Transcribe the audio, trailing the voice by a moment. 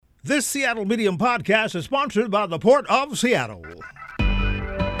This Seattle Medium podcast is sponsored by the Port of Seattle.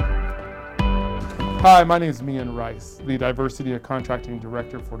 Hi, my name is Mian Rice, the Diversity and Contracting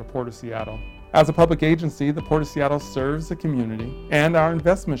Director for the Port of Seattle. As a public agency, the Port of Seattle serves the community, and our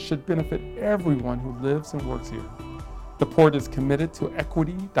investments should benefit everyone who lives and works here. The Port is committed to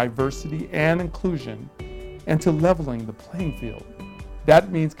equity, diversity, and inclusion, and to leveling the playing field.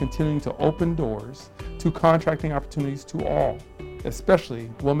 That means continuing to open doors to contracting opportunities to all, especially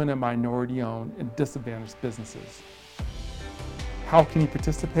women and minority-owned and disadvantaged businesses. How can you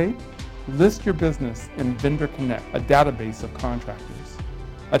participate? List your business in Vendor Connect, a database of contractors.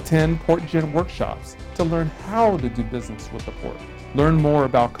 Attend PortGen workshops to learn how to do business with the Port. Learn more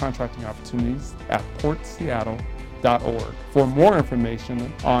about contracting opportunities at portseattle.org. For more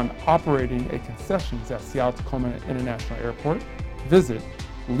information on operating a concessions at Seattle-Tacoma International Airport, visit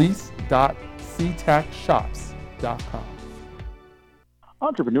lease.ctacshops.com.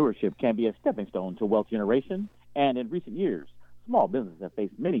 Entrepreneurship can be a stepping stone to wealth generation, and in recent years, small businesses have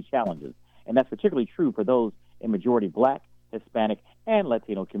faced many challenges, and that's particularly true for those in majority Black, Hispanic, and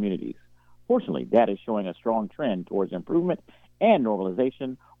Latino communities. Fortunately, data is showing a strong trend towards improvement and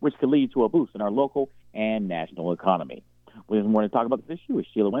normalization, which could lead to a boost in our local and national economy. With us more to talk about this issue is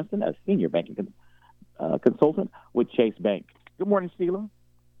Sheila Winston, a senior banking consultant with Chase Bank. Good morning, Sheila.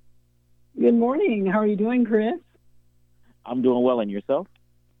 Good morning. How are you doing, Chris? I'm doing well, and yourself?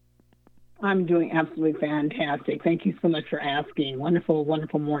 I'm doing absolutely fantastic. Thank you so much for asking. Wonderful,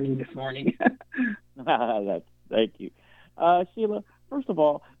 wonderful morning this morning. Thank you. Sheila, first of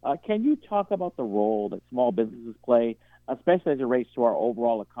all, can you talk about the role that small businesses play, especially as it relates to our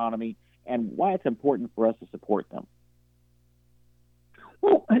overall economy, and why it's important for us to support them?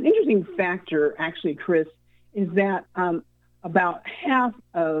 Well, an interesting factor, actually, Chris, is that about half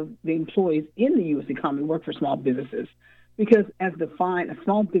of the employees in the U.S. economy work for small businesses. Because as defined, a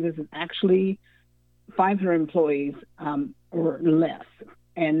small business is actually 500 employees or less.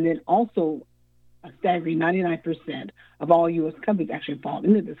 And then also a staggering 99% of all U.S. companies actually fall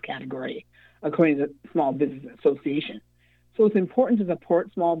into this category, according to the Small Business Association. So it's important to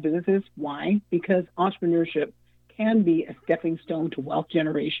support small businesses. Why? Because entrepreneurship can be a stepping stone to wealth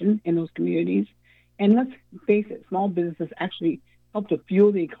generation in those communities. And let's face it, small businesses actually help to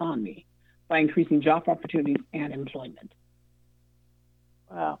fuel the economy by increasing job opportunities and employment.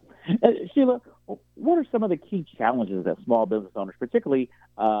 Wow. Sheila, what are some of the key challenges that small business owners, particularly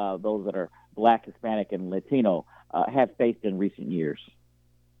those that are Black, Hispanic, and Latino, have faced in recent years?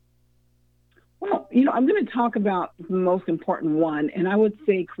 Well, I'm going to talk about the most important one, and I would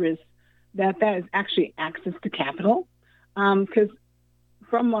say, Chris, that is actually access to capital. Because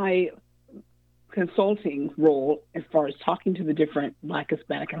from my consulting role, as far as talking to the different Black,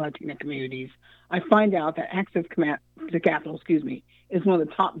 Hispanic, and Latino communities, I find out that access to capital, is one of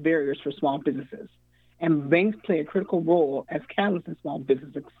the top barriers for small businesses. And banks play a critical role as catalysts in small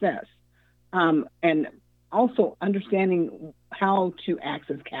business success. And also understanding how to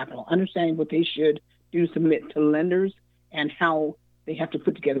access capital, understanding what they should do to submit to lenders and how they have to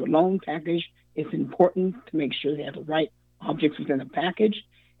put together a loan package. It's important to make sure they have the right objects within the package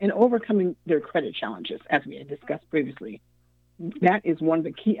and overcoming their credit challenges, as we had discussed previously. That is one of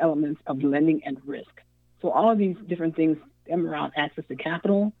the key elements of lending and risk. So all of these different things stem around access to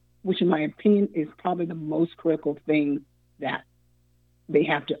capital, which in my opinion is probably the most critical thing that they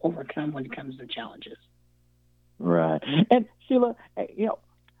have to overcome when it comes to challenges. Right. And Sheila,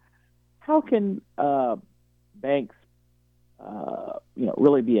 how can banks,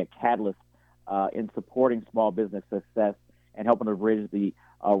 really be a catalyst in supporting small business success and helping to bridge the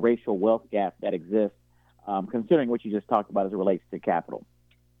racial wealth gap that exists, considering what you just talked about as it relates to capital?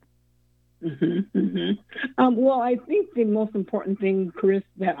 Well, I think the most important thing, Chris,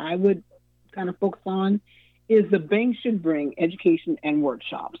 that I would kind of focus on is the bank should bring education and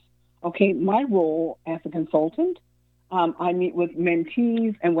workshops. Okay, my role as a consultant, I meet with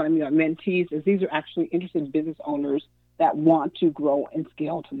mentees, and what I mean by mentees is these are actually interested business owners that want to grow and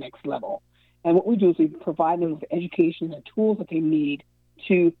scale to the next level. And what we do is we provide them with education and tools that they need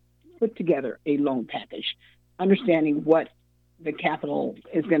to put together a loan package, understanding what the capital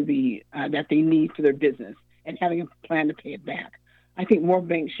is going to be that they need for their business and having a plan to pay it back. I think more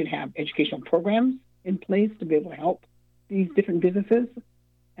banks should have educational programs in place to be able to help these different businesses.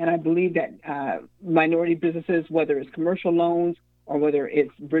 And I believe that minority businesses, whether it's commercial loans or whether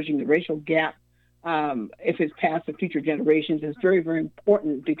it's bridging the racial gap, if it's passed to future generations, is very, very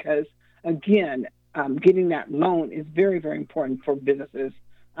important because, again, getting that loan is very, very important for businesses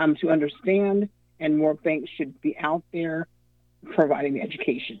to understand, and more banks should be out there providing the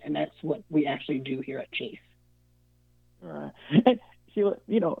education. And that's what we actually do here at Chase. All right. And Sheila,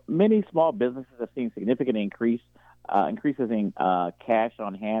 many small businesses have seen significant increases in cash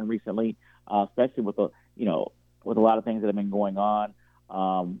on hand recently, especially with with a lot of things that have been going on.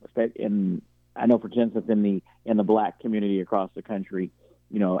 I know, for instance, in the Black community across the country,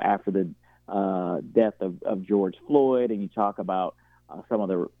 after the death of George Floyd, and you talk about some of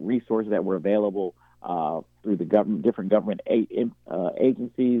the resources that were available through the different government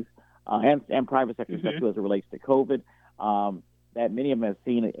agencies and private sector, especially as it relates to COVID. That many of them have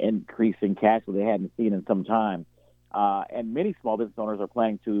seen an increase in cash that they hadn't seen in some time. And many small business owners are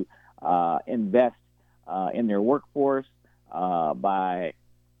planning to invest in their workforce by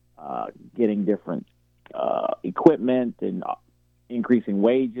getting different equipment and increasing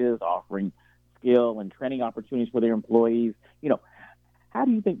wages, offering skill and training opportunities for their employees. How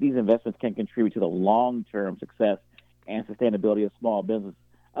do you think these investments can contribute to the long-term success and sustainability of small business,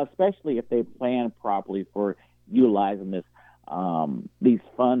 especially if they plan properly for utilizing these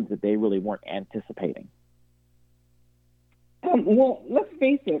funds that they really weren't anticipating? Well, let's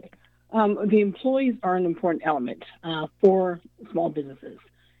face it, the employees are an important element for small businesses,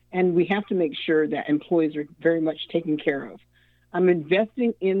 and we have to make sure that employees are very much taken care of. I'm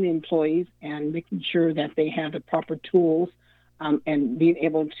investing in the employees and making sure that they have the proper tools and being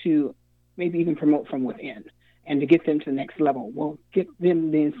able to maybe even promote from within and to get them to the next level. We'll get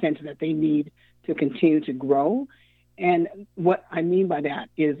them the incentive that they need to continue to grow. And what I mean by that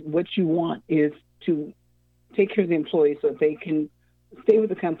is what you want is to take care of the employees so that they can stay with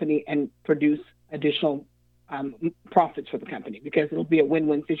the company and produce additional profits for the company, because it'll be a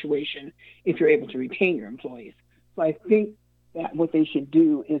win-win situation if you're able to retain your employees. So I think that what they should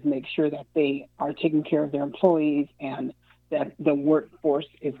do is make sure that they are taking care of their employees and that the workforce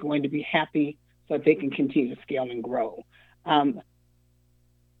is going to be happy so that they can continue to scale and grow.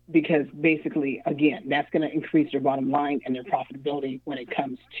 Because basically, again, that's going to increase their bottom line and their profitability when it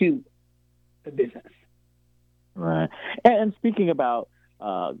comes to the business. Right. And speaking about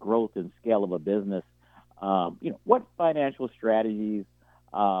growth and scale of a business, what financial strategies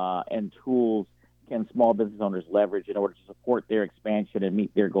and tools can small business owners leverage in order to support their expansion and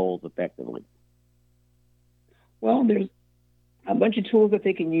meet their goals effectively? Well, there's a bunch of tools that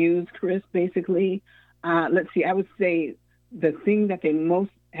they can use, Chris, basically. Let's see, I would say the thing that they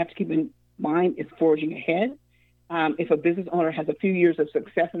most have to keep in mind is forging ahead. If a business owner has a few years of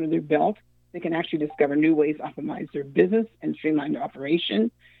success under their belt, they can actually discover new ways to optimize their business and streamline their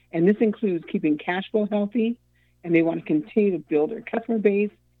operation. And this includes keeping cash flow healthy, and they want to continue to build their customer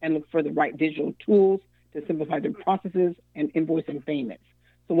base and look for the right digital tools to simplify their processes and invoicing payments.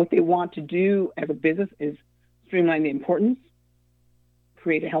 So what they want to do as a business is streamline the importance,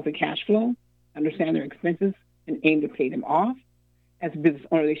 create a healthy cash flow, understand their expenses, and aim to pay them off. As a business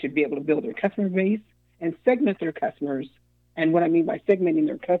owner, they should be able to build their customer base and segment their customers. And what I mean by segmenting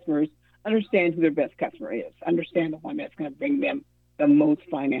their customers, understand who their best customer is, understand the one that's going to bring them the most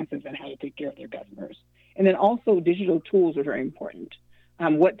finances and how to take care of their customers. And then also digital tools are very important.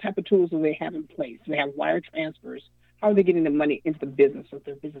 What type of tools do they have in place? Do they have wire transfers? How are they getting the money into the business so that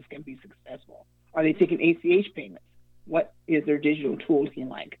their business can be successful? Are they taking ACH payments? What is their digital tool looking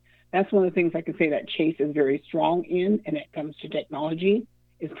like? That's one of the things I can say that Chase is very strong in, and it comes to technology,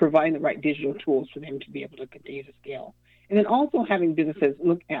 is providing the right digital tools for them to be able to continue to scale. And then also having businesses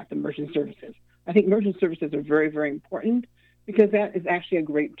look at the merchant services. I think merchant services are very, very important because that is actually a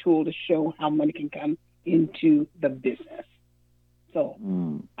great tool to show how money can come into the business. So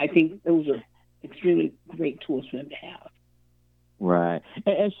I think those are extremely great tools for them to have. Right.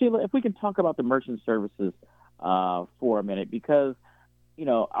 And Sheila, if we can talk about the merchant services for a minute, because,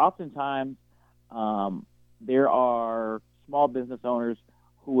 oftentimes there are small business owners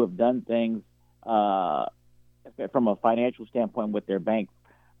who have done things from a financial standpoint with their bank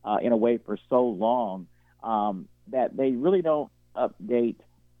in a way for so long that they really don't update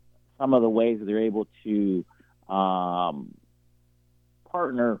some of the ways that they're able to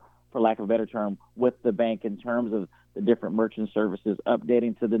partner, for lack of a better term, with the bank in terms of the different merchant services,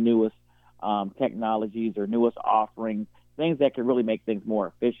 updating to the newest technologies or newest offerings, things that can really make things more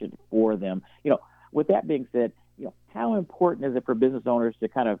efficient for them. With that being said, how important is it for business owners to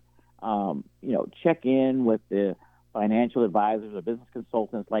kind of, check in with the financial advisors or business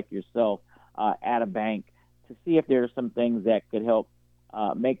consultants like yourself at a bank to see if there are some things that could help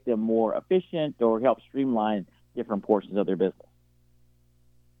make them more efficient or help streamline different portions of their business?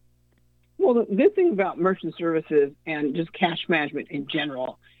 Well, the good thing about merchant services and just cash management in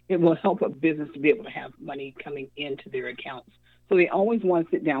general, it will help a business to be able to have money coming into their accounts. So they always want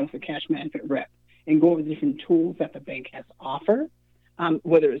to sit down with a cash management rep and go over the different tools that the bank has to offer.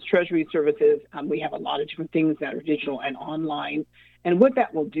 whether it's treasury services. We have a lot of different things that are digital and online. And what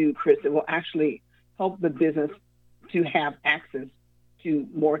that will do, Chris, it will actually help the business to have access to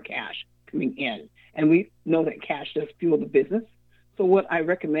more cash coming in. And we know that cash does fuel the business. So what I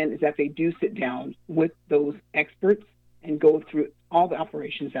recommend is that they do sit down with those experts and go through all the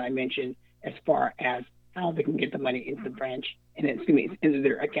operations that I mentioned as far as how they can get the money into the branch and into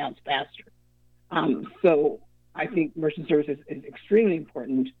their accounts faster. So I think merchant services is extremely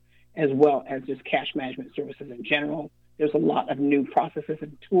important, as well as just cash management services in general. There's a lot of new processes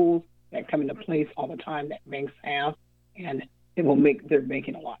and tools that come into place all the time that banks have, and it will make their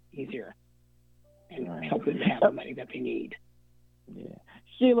banking a lot easier and help them to have the money that they need. Yeah.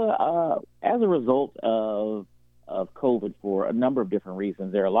 Sheila, as a result of COVID, for a number of different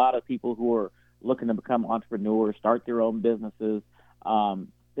reasons, there are a lot of people who are looking to become entrepreneurs, start their own businesses,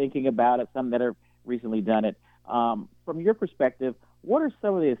 thinking about it, some that have recently done it. From your perspective, what are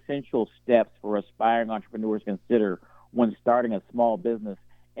some of the essential steps for aspiring entrepreneurs to consider when starting a small business,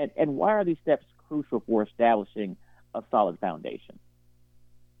 and why are these steps crucial for establishing a solid foundation?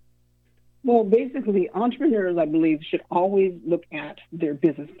 Well, basically, entrepreneurs, I believe, should always look at their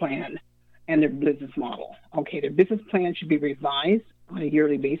business plan and their business model. Okay, their business plan should be revised on a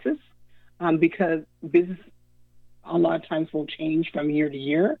yearly basis because business a lot of times will change from year to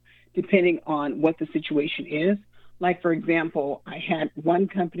year depending on what the situation is. Like, for example, I had one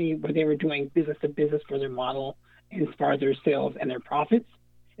company where they were doing business to business for their model as far as their sales and their profits.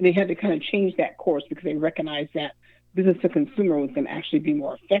 And they had to kind of change that course because they recognized that business to consumer was going to actually be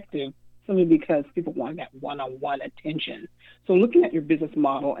more effective simply because people wanted that one-on-one attention. So looking at your business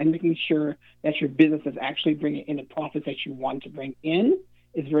model and making sure that your business is actually bringing in the profits that you want to bring in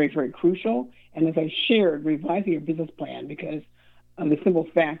is very, very crucial. And as I shared, revising your business plan, because the simple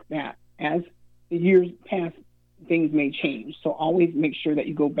fact that as the years pass, things may change. So always make sure that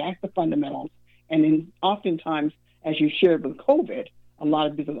you go back to fundamentals. And then oftentimes, as you shared with COVID, a lot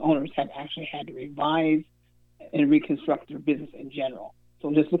of business owners have actually had to revise and reconstruct their business in general.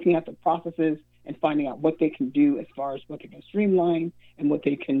 So just looking at the processes and finding out what they can do as far as what they can streamline and what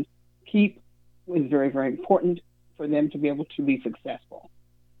they can keep is very, very important for them to be able to be successful.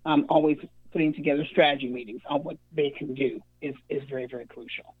 Always putting together strategy meetings on what they can do is very, very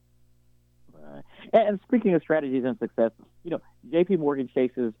crucial. Right. And speaking of strategies and success, J.P. Morgan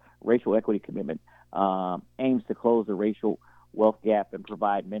Chase's racial equity commitment aims to close the racial wealth gap and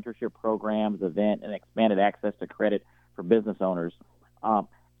provide mentorship programs, event, and expanded access to credit for business owners.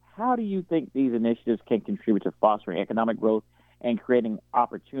 How do you think these initiatives can contribute to fostering economic growth and creating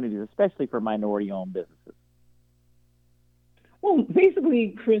opportunities, especially for minority-owned businesses? Well,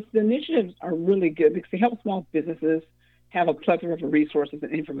 basically, Chris, the initiatives are really good because they help small businesses have a plethora of resources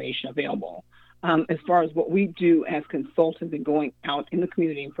and information available. As far as what we do as consultants and going out in the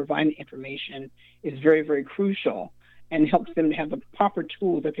community and providing information is very, very crucial and helps them to have the proper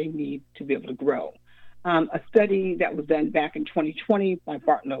tools that they need to be able to grow. A study that was done back in 2020 by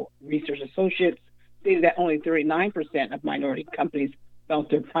Bartlett Research Associates stated that only 39% of minority companies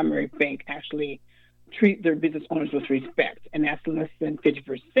felt their primary bank actually treat their business owners with respect, and that's less than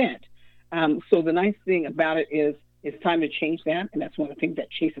 50%. So the nice thing about it is it's time to change that, and that's one of the things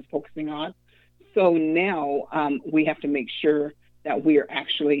that Chase is focusing on. So now we have to make sure that we are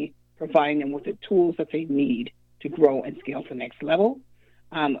actually providing them with the tools that they need to grow and scale to the next level.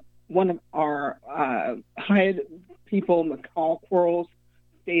 One of our hired people, McCall Quarles,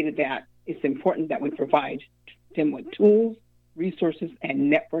 stated that it's important that we provide them with tools, resources, and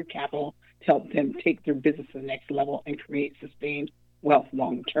network capital to help them take their business to the next level and create sustained wealth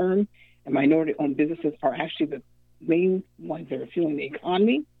long term. And minority-owned businesses are actually the main ones that are fueling the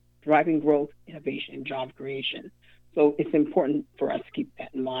economy, driving growth, innovation, and job creation. So it's important for us to keep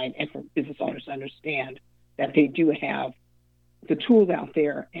that in mind and for business owners to understand that they do have the tools out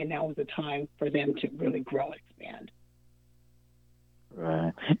there, and now is the time for them to really grow and expand.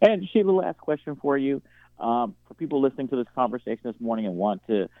 Right. And Sheila, last question for you. For people listening to this conversation this morning and want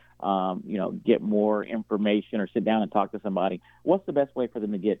to, get more information or sit down and talk to somebody, what's the best way for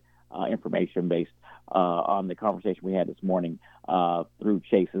them to get information based on the conversation we had this morning through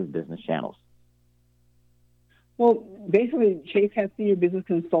Chase's business channels? Well, basically, Chase has senior business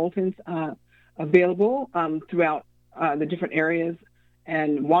consultants available throughout the different areas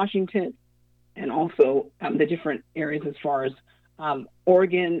and Washington, and also the different areas as far as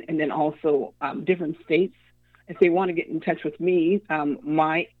Oregon, and then also different states. If they want to get in touch with me,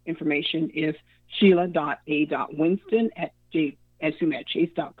 my information is sheila.a.winston at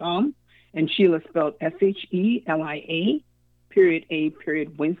chase.com, and Sheila spelled SHELIA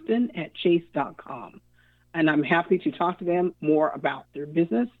 _A Winston at chase.com. and I'm happy to talk to them more about their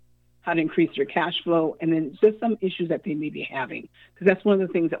business, how to increase their cash flow, and then just some issues that they may be having. Because that's one of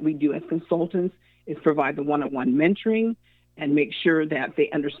the things that we do as consultants is provide the one-on-one mentoring and make sure that they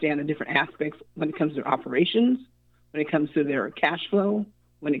understand the different aspects when it comes to their operations, when it comes to their cash flow,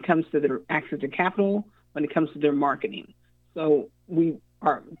 when it comes to their access to capital, when it comes to their marketing. So we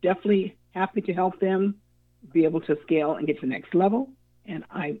are definitely happy to help them be able to scale and get to the next level. And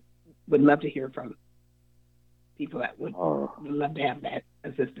I would love to hear from people that would love to have that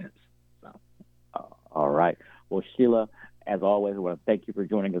assistance. So. All right. Well, Sheila, as always, I want to thank you for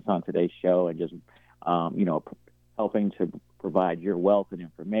joining us on today's show and just, helping to provide your wealth and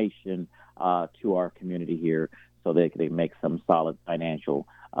information to our community here so they can make some solid financial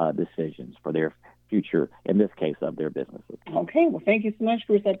decisions for their future, in this case, of their businesses. Okay. Well, thank you so much,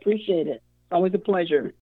 Chris. I appreciate it. It's always a pleasure.